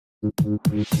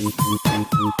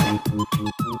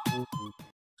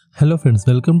Hello friends,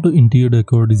 welcome to Interior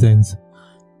Decor Designs.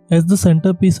 As the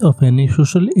centerpiece of any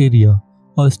social area,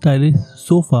 a stylish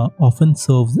sofa often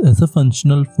serves as a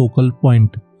functional focal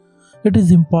point. It is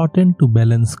important to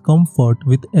balance comfort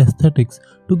with aesthetics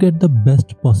to get the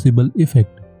best possible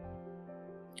effect.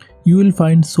 You will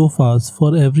find sofas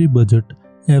for every budget,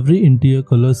 every interior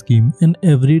color scheme, and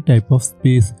every type of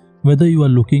space, whether you are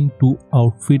looking to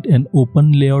outfit an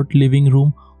open layout living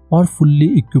room or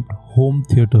fully equipped home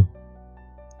theater.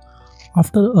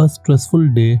 After a stressful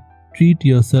day, treat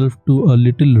yourself to a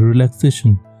little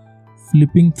relaxation.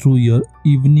 Flipping through your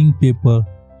evening paper,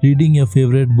 reading your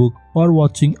favorite book, or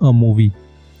watching a movie.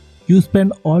 You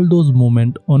spend all those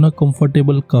moments on a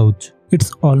comfortable couch.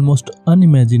 It's almost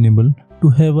unimaginable to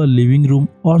have a living room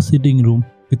or sitting room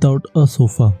without a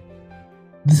sofa.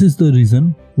 This is the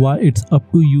reason why it's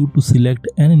up to you to select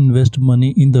and invest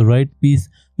money in the right piece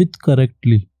with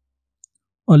correctly.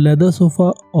 A leather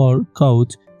sofa or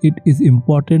couch, it is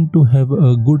important to have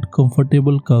a good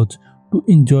comfortable couch to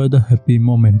enjoy the happy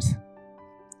moments.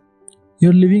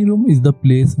 Your living room is the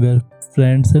place where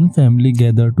friends and family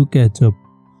gather to catch up,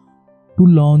 to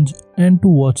lounge and to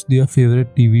watch their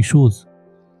favorite TV shows.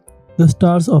 The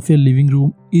stars of your living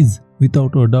room is,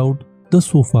 without a doubt, the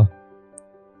sofa.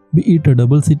 Be it a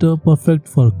double-seater perfect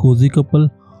for a cozy couple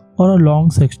or a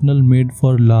long sectional made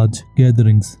for large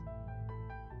gatherings.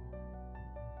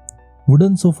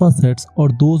 Wooden sofa sets or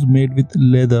those made with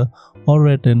leather or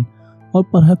rattan, or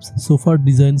perhaps sofa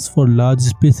designs for large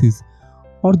spaces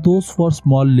or those for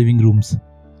small living rooms.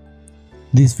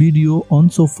 This video on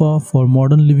sofa for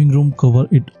modern living room cover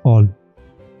it all.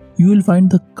 You will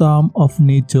find the calm of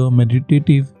nature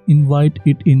meditative, invite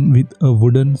it in with a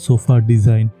wooden sofa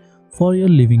design for your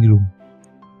living room.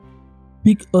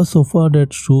 Pick a sofa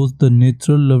that shows the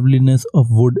natural loveliness of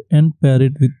wood and pair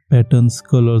it with patterns,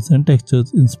 colors and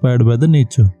textures inspired by the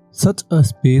nature. Such a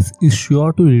space is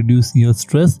sure to reduce your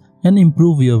stress and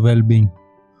improve your well-being.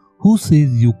 Who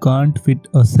says you can't fit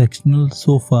a sectional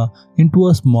sofa into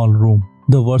a small room?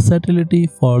 The versatility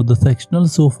for the sectional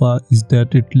sofa is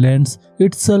that it lends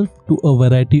itself to a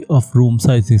variety of room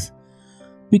sizes.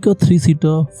 Pick a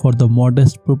 3-seater for the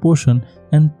modest proportion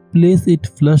and place it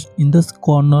flush in the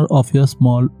corner of your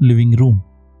small living room.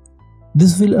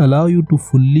 This will allow you to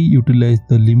fully utilize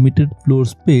the limited floor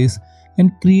space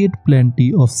and create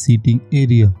plenty of seating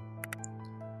area.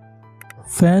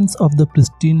 Fans of the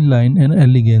pristine line and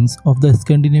elegance of the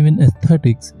Scandinavian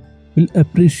aesthetics will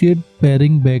appreciate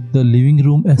paring back the living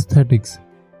room aesthetics.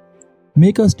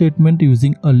 Make a statement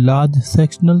using a large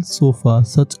sectional sofa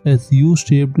such as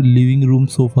U-shaped living room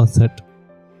sofa set.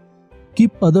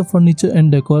 Keep other furniture and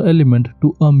decor element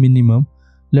to a minimum,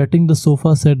 letting the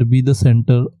sofa set be the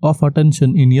center of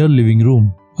attention in your living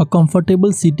room. A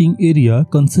comfortable seating area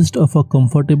consists of a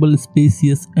comfortable,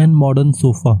 spacious and modern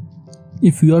sofa.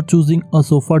 If you are choosing a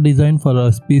sofa design for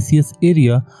a spacious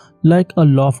area like a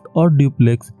loft or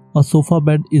duplex, a sofa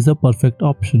bed is a perfect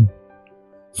option.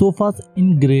 Sofas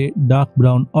in grey, dark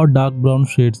brown or dark brown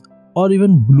shades or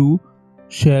even blue,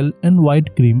 shell and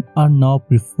white cream are now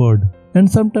preferred. And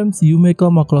sometimes you may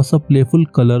come across a playful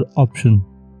color option.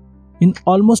 In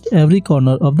almost every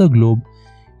corner of the globe,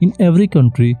 in every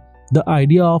country, the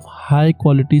idea of high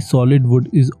quality solid wood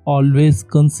is always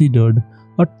considered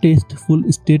a tasteful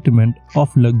statement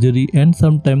of luxury and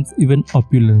sometimes even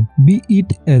opulence, be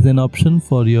it as an option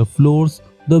for your floors,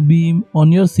 the beam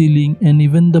on your ceiling and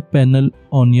even the panel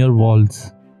on your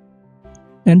walls.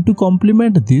 And to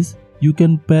complement this, you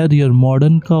can pair your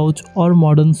modern couch or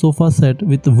modern sofa set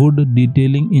with wood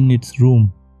detailing in its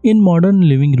room. In modern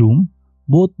living room,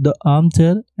 both the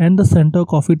armchair and the center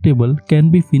coffee table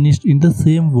can be finished in the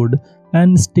same wood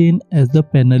and stained as the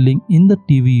paneling in the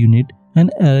TV unit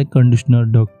and air conditioner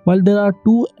duct. While there are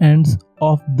two ends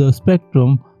of the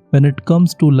spectrum when it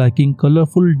comes to liking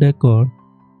colorful decor,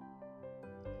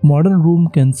 modern room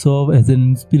can serve as an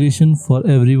inspiration for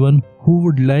everyone who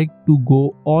would like to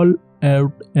go all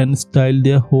out and style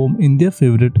their home in their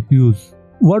favorite hues.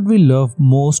 What we love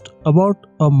most about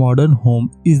a modern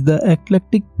home is the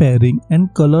eclectic pairing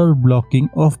and color blocking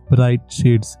of bright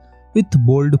shades with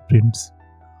bold prints.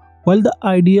 While the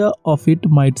idea of it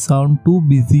might sound too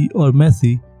busy or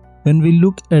messy, when we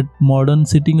look at modern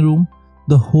sitting room,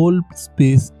 the whole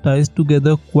space ties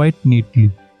together quite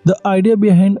neatly. The idea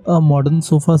behind a modern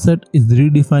sofa set is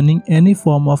redefining any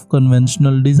form of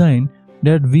conventional design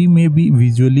that we may be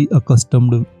visually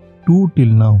accustomed to till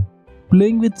now.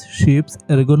 Playing with shapes,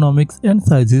 ergonomics and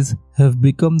sizes have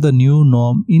become the new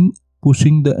norm in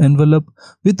pushing the envelope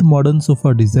with modern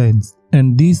sofa designs.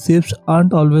 And these shapes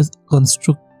aren't always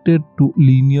restricted to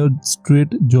linear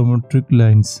straight geometric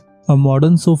lines. A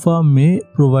modern sofa may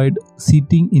provide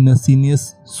seating in a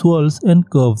seamless swirls and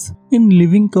curves. In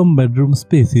living-cum-bedroom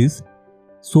spaces,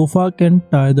 sofa can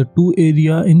tie the two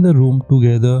areas in the room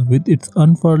together with its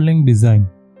unfurling design.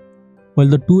 While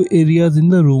the two areas in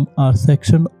the room are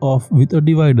sectioned off with a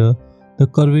divider, the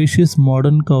curvaceous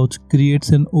modern couch creates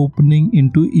an opening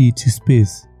into each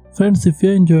space. Friends, if you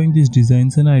are enjoying these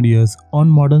designs and ideas on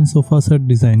modern sofa set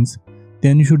designs,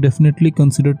 then you should definitely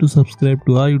consider to subscribe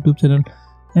to our YouTube channel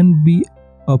and be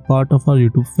a part of our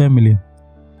YouTube family.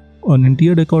 On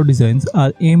Interior Decor Designs,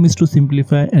 our aim is to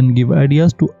simplify and give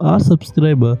ideas to our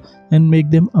subscribers and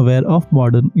make them aware of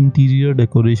modern interior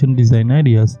decoration design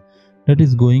ideas that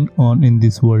is going on in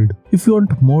this world. If you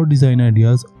want more design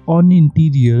ideas on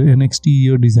interior and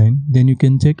exterior design, then you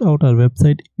can check out our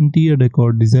website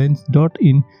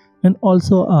interiordecordesigns.in and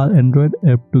also our Android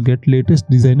app to get latest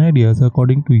design ideas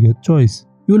according to your choice.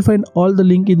 You will find all the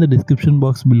link in the description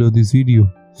box below this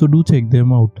video, so do check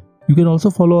them out. You can also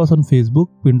follow us on Facebook,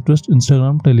 Pinterest,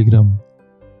 Instagram, Telegram.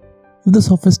 If the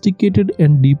sophisticated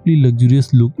and deeply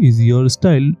luxurious look is your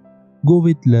style, go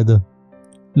with leather.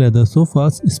 Leather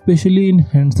sofas, especially in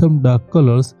handsome dark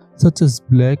colors such as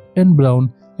black and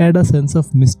brown, add a sense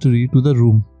of mystery to the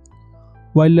room.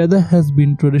 While leather has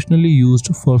been traditionally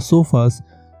used for sofas,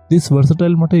 this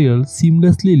versatile material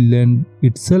seamlessly lends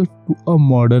itself to a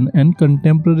modern and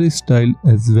contemporary style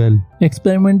as well.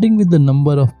 Experimenting with the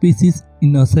number of pieces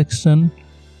in a section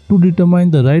to determine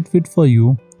the right fit for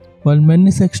you. While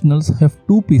many sectionals have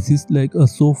two pieces like a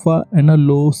sofa and a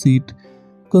low seat,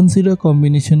 consider a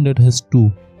combination that has two,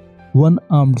 one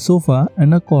armed sofa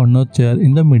and a corner chair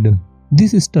in the middle.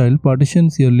 This style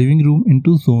partitions your living room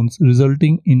into zones,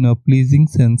 resulting in a pleasing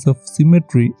sense of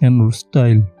symmetry and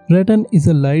style. Rattan is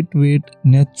a lightweight,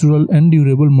 natural and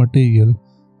durable material.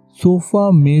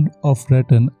 Sofas made of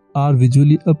rattan are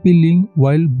visually appealing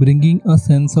while bringing a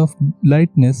sense of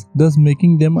lightness, thus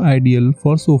making them ideal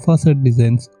for sofa set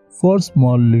designs for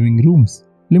small living rooms.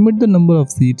 Limit the number of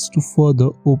seats to further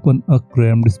open a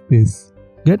cramped space.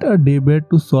 Get a daybed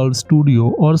to solve studio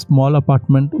or small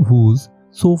apartment whose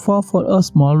sofa for a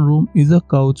small room is a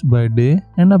couch by day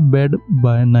and a bed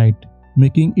by night,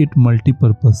 making it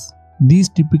multi-purpose. These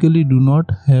typically do not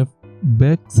have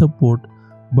back support,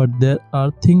 but there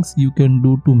are things you can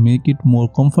do to make it more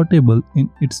comfortable in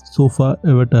its sofa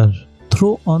avatar.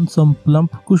 Throw on some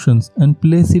plump cushions and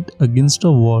place it against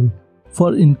a wall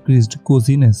for increased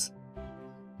coziness.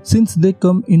 Since they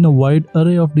come in a wide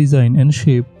array of design and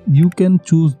shape, you can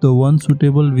choose the one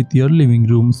suitable with your living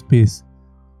room space.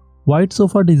 Wide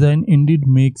sofa design indeed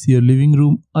makes your living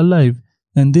room alive,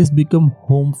 and this becomes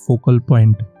home focal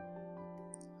point.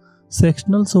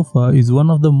 Sectional sofa is one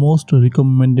of the most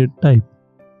recommended type.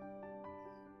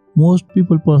 Most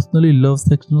people personally love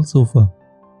sectional sofa.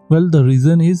 Well, the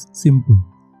reason is simple.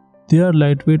 They are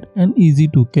lightweight and easy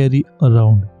to carry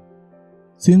around.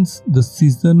 Since the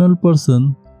seasonal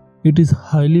person, it is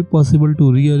highly possible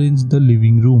to rearrange the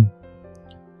living room.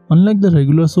 Unlike the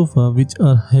regular sofa, which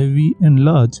are heavy and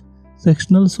large,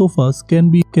 sectional sofas can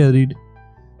be carried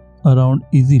around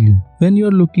easily. When you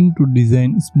are looking to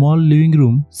design a small living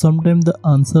room, sometimes the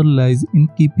answer lies in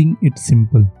keeping it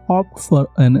simple. Opt for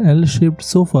an L-shaped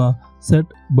sofa set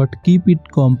but keep it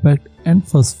compact and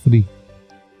fuss-free.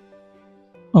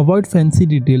 Avoid fancy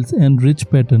details and rich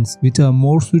patterns which are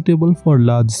more suitable for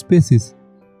large spaces.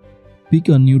 Pick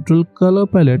a neutral color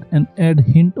palette and add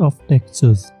hint of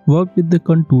textures. Work with the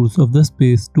contours of the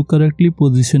space to correctly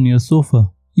position your sofa.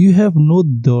 You have no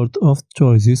dearth of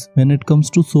choices when it comes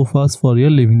to sofas for your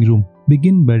living room.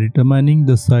 Begin by determining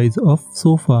the size of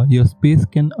sofa your space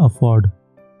can afford,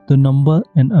 the number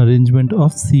and arrangement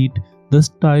of seat, the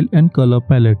style and color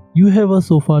palette. You have a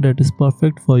sofa that is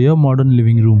perfect for your modern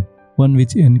living room, one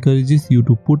which encourages you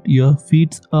to put your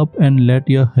feet up and let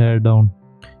your hair down.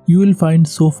 You will find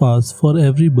sofas for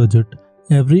every budget,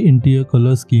 every interior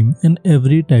color scheme and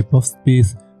every type of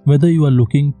space, whether you are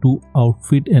looking to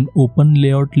outfit an open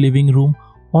layout living room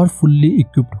or fully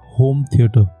equipped home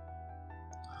theater.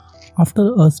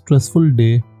 After a stressful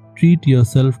day, treat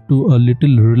yourself to a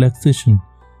little relaxation,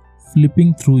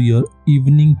 flipping through your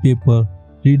evening paper,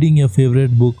 reading your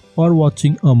favorite book or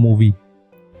watching a movie.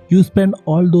 You spend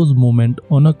all those moments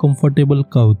on a comfortable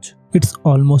couch. It's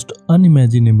almost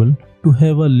unimaginable to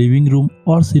have a living room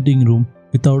or sitting room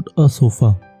without a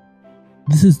sofa.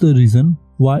 This is the reason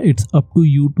why it's up to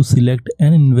you to select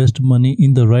and invest money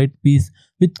in the right piece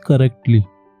with correctly.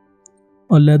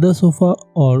 A leather sofa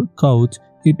or couch,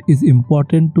 it is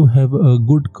important to have a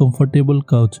good comfortable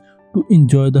couch to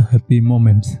enjoy the happy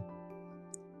moments.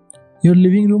 Your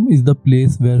living room is the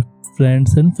place where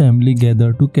friends and family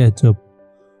gather to catch up,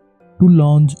 to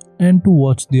lounge, and to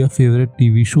watch their favorite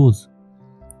TV shows.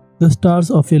 The stars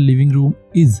of your living room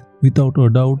is, without a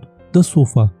doubt, the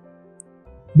sofa.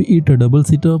 Be it a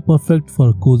double-seater perfect for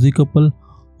a cozy couple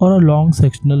or a long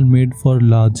sectional made for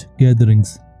large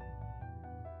gatherings.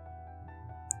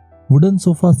 Wooden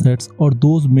sofa sets or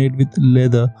those made with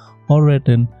leather or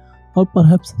rattan, or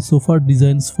perhaps sofa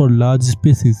designs for large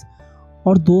spaces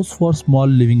or those for small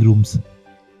living rooms.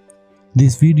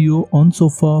 This video on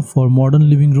sofa for modern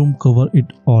living room cover it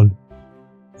all.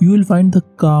 You will find the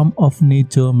calm of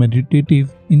nature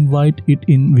meditative, invite it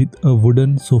in with a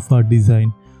wooden sofa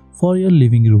design for your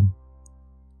living room.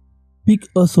 Pick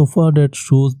a sofa that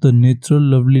shows the natural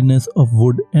loveliness of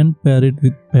wood and pair it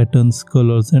with patterns,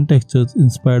 colors and textures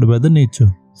inspired by the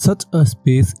nature. Such a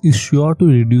space is sure to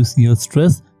reduce your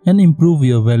stress and improve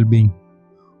your well-being.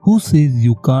 Who says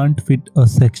you can't fit a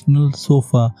sectional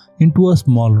sofa into a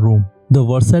small room? The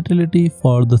versatility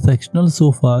for the sectional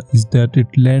sofa is that it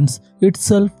lends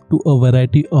itself to a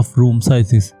variety of room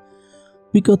sizes.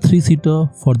 Pick a 3-seater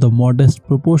for the modest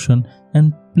proportion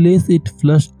and place it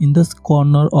flush in the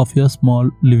corner of your small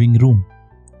living room.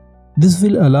 This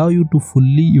will allow you to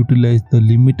fully utilize the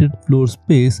limited floor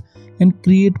space and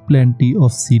create plenty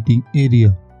of seating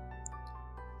area.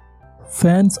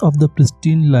 Fans of the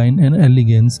pristine line and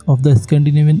elegance of the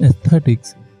Scandinavian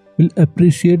aesthetics will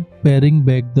appreciate paring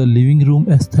back the living room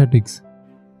aesthetics.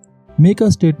 Make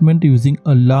a statement using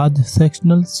a large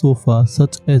sectional sofa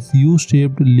such as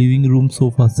U-shaped living room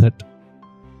sofa set.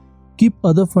 Keep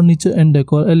other furniture and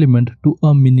decor element to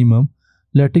a minimum,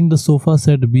 letting the sofa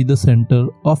set be the center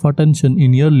of attention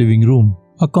in your living room.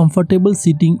 A comfortable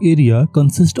seating area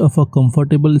consists of a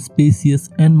comfortable, spacious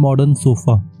and modern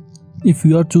sofa. If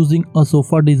you are choosing a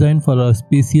sofa design for a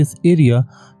spacious area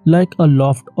like a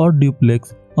loft or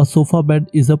duplex, a sofa bed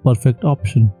is a perfect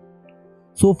option.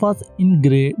 Sofas in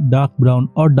grey, dark brown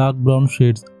or dark brown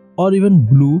shades or even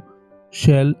blue,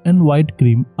 shell and white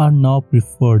cream are now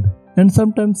preferred. And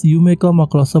sometimes you may come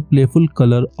across a playful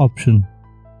color option.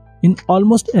 In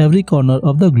almost every corner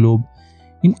of the globe,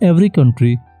 in every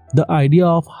country, the idea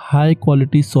of high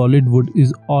quality solid wood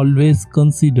is always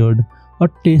considered a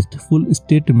tasteful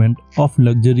statement of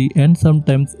luxury and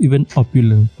sometimes even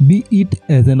opulence, be it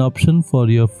as an option for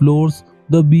your floors,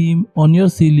 the beam on your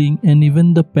ceiling and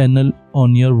even the panel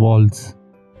on your walls.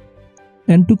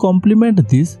 And to complement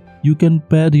this, you can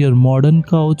pair your modern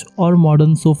couch or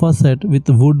modern sofa set with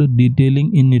wood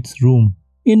detailing in its room.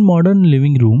 In modern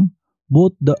living room,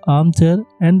 both the armchair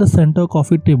and the center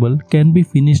coffee table can be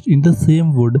finished in the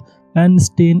same wood and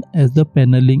stained as the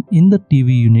paneling in the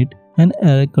TV unit and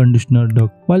air conditioner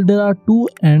duct. While there are two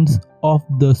ends of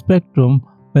the spectrum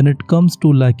when it comes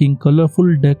to liking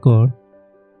colorful decor,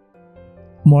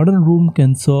 modern room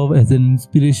can serve as an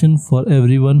inspiration for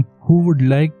everyone who would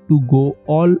like to go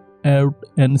all out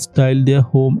and style their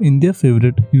home in their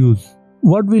favorite hues.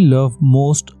 What we love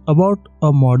most about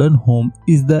a modern home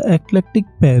is the eclectic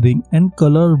pairing and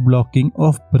color blocking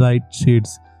of bright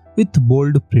shades with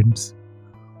bold prints.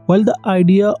 While the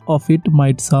idea of it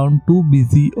might sound too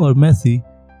busy or messy,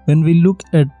 when we look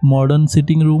at modern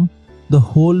sitting room, the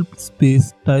whole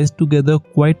space ties together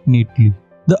quite neatly.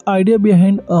 The idea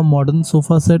behind a modern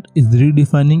sofa set is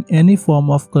redefining any form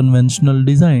of conventional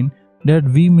design that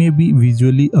we may be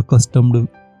visually accustomed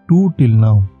to till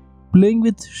now. Playing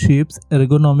with shapes,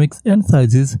 ergonomics and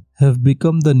sizes have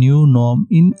become the new norm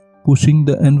in pushing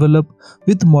the envelope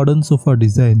with modern sofa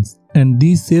designs. And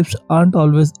these shapes aren't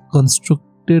always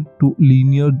constructed to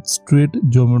linear, straight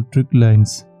geometric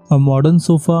lines. A modern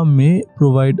sofa may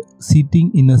provide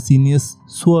seating in a sinuous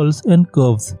swirls and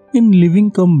curves. In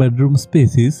living-cum-bedroom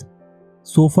spaces,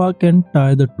 sofa can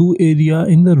tie the two areas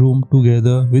in the room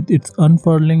together with its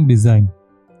unfurling design.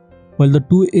 While the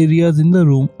two areas in the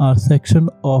room are sectioned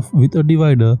off with a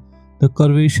divider, the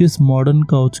curvaceous modern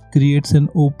couch creates an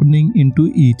opening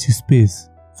into each space.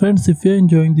 Friends, if you are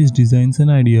enjoying these designs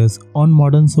and ideas on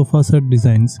modern sofa set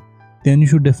designs, then you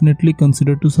should definitely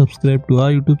consider to subscribe to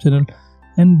our YouTube channel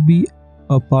and be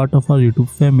a part of our YouTube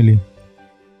family.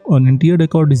 On interior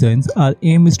decor designs, our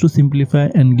aim is to simplify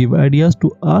and give ideas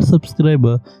to our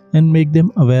subscriber and make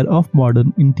them aware of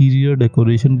modern interior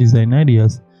decoration design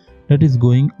ideas that is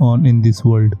going on in this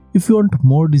world. If you want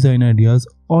more design ideas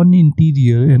on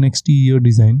interior and exterior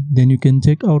design, then you can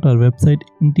check out our website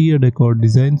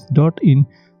interiordecordesigns.in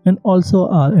and also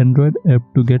our Android app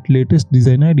to get latest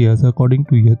design ideas according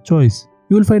to your choice.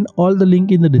 You will find all the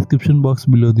link in the description box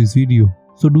below this video,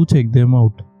 so do check them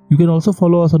out. You can also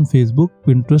follow us on Facebook,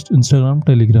 Pinterest, Instagram,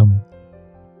 Telegram.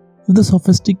 If the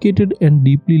sophisticated and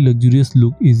deeply luxurious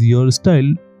look is your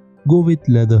style, go with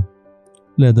leather.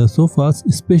 Leather sofas,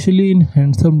 especially in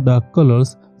handsome dark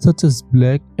colors such as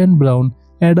black and brown,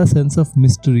 add a sense of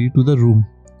mystery to the room.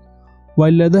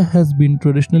 While leather has been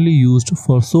traditionally used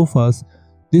for sofas,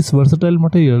 this versatile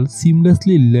material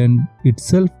seamlessly lends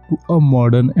itself to a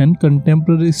modern and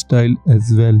contemporary style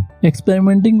as well.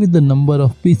 Experimenting with the number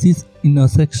of pieces in a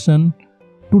section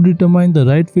to determine the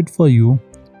right fit for you.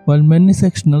 While many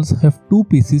sectionals have 2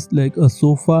 pieces like a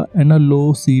sofa and a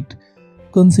low seat,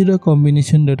 consider a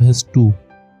combination that has 2.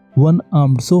 One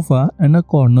armed sofa and a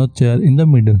corner chair in the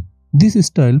middle. This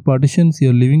style partitions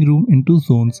your living room into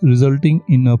zones, resulting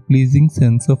in a pleasing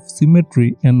sense of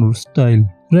symmetry and style.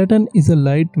 Rattan is a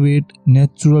lightweight,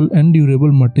 natural and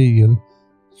durable material.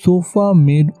 Sofas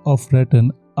made of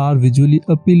rattan are visually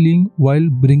appealing while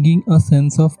bringing a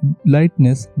sense of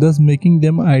lightness, thus making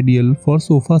them ideal for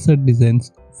sofa set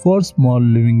designs for small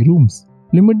living rooms.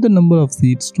 Limit the number of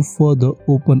seats to further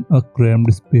open a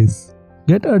cramped space.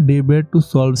 Get a daybed to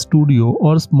solve studio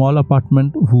or small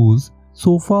apartment woes.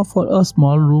 Sofa for a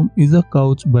small room is a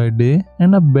couch by day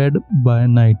and a bed by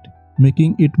night,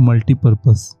 making it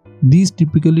multi-purpose. These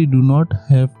typically do not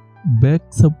have back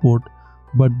support,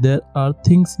 but there are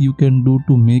things you can do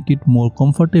to make it more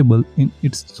comfortable in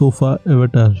its sofa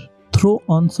avatar. Throw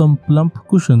on some plump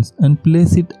cushions and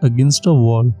place it against a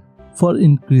wall for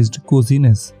increased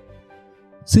coziness.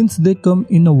 Since they come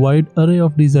in a wide array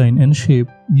of design and shape,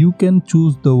 you can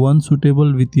choose the one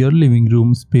suitable with your living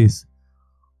room space.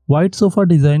 Wide sofa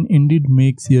design indeed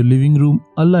makes your living room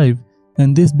alive,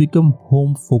 and this becomes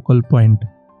home focal point.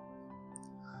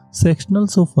 Sectional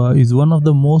sofa is one of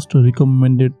the most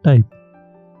recommended type.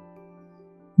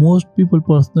 Most people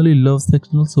personally love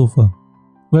sectional sofa.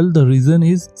 Well, the reason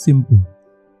is simple.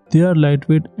 They are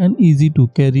lightweight and easy to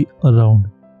carry around.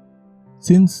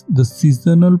 Since the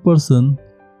seasonal person,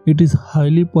 it is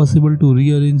highly possible to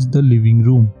rearrange the living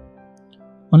room.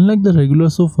 Unlike the regular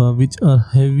sofa, which are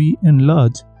heavy and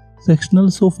large, sectional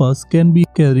sofas can be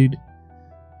carried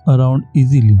around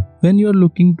easily. When you are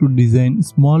looking to design a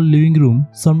small living room,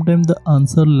 sometimes the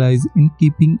answer lies in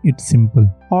keeping it simple.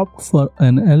 Opt for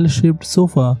an L-shaped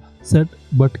sofa set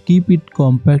but keep it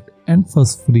compact and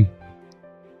fuss-free.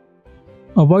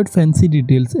 Avoid fancy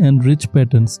details and rich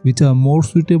patterns which are more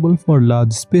suitable for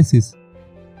large spaces.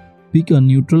 Pick a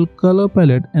neutral color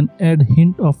palette and add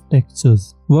hint of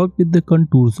textures. Work with the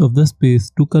contours of the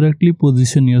space to correctly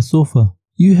position your sofa.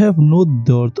 You have no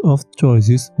dearth of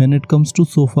choices when it comes to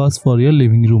sofas for your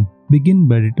living room. Begin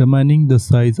by determining the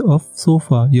size of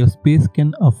sofa your space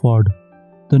can afford,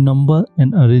 the number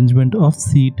and arrangement of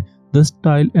seat, the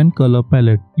style and color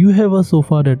palette. You have a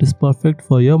sofa that is perfect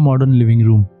for your modern living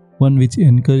room, one which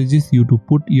encourages you to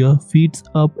put your feet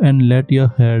up and let your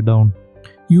hair down.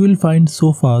 You will find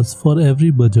sofas for every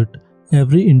budget,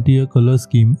 every interior color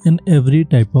scheme and every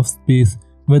type of space,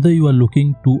 whether you are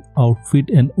looking to outfit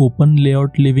an open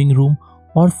layout living room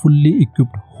or fully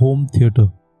equipped home theater.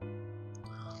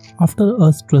 After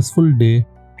a stressful day,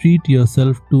 treat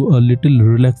yourself to a little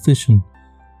relaxation,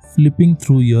 flipping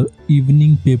through your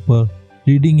evening paper,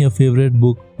 reading your favorite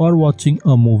book or watching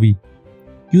a movie.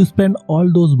 You spend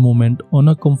all those moments on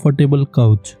a comfortable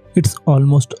couch. It's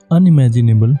almost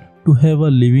unimaginable to have a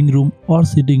living room or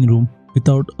sitting room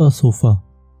without a sofa.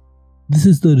 This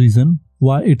is the reason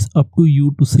why it's up to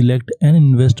you to select and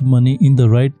invest money in the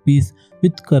right piece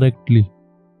with correctly.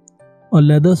 A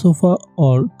leather sofa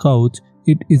or couch,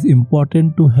 it is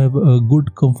important to have a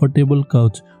good comfortable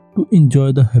couch to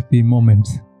enjoy the happy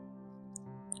moments.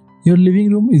 Your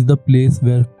living room is the place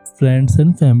where friends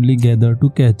and family gather to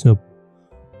catch up,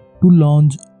 to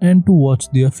lounge and to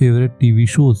watch their favorite TV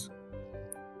shows.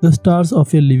 The stars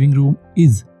of your living room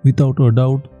is, without a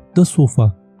doubt, the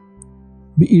sofa.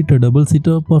 Be it a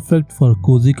double-seater perfect for a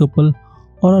cozy couple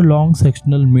or a long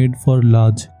sectional made for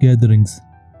large gatherings.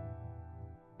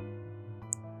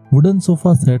 Wooden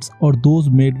sofa sets or those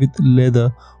made with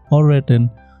leather or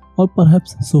rattan, or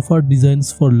perhaps sofa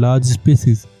designs for large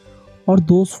spaces or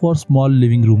those for small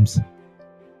living rooms.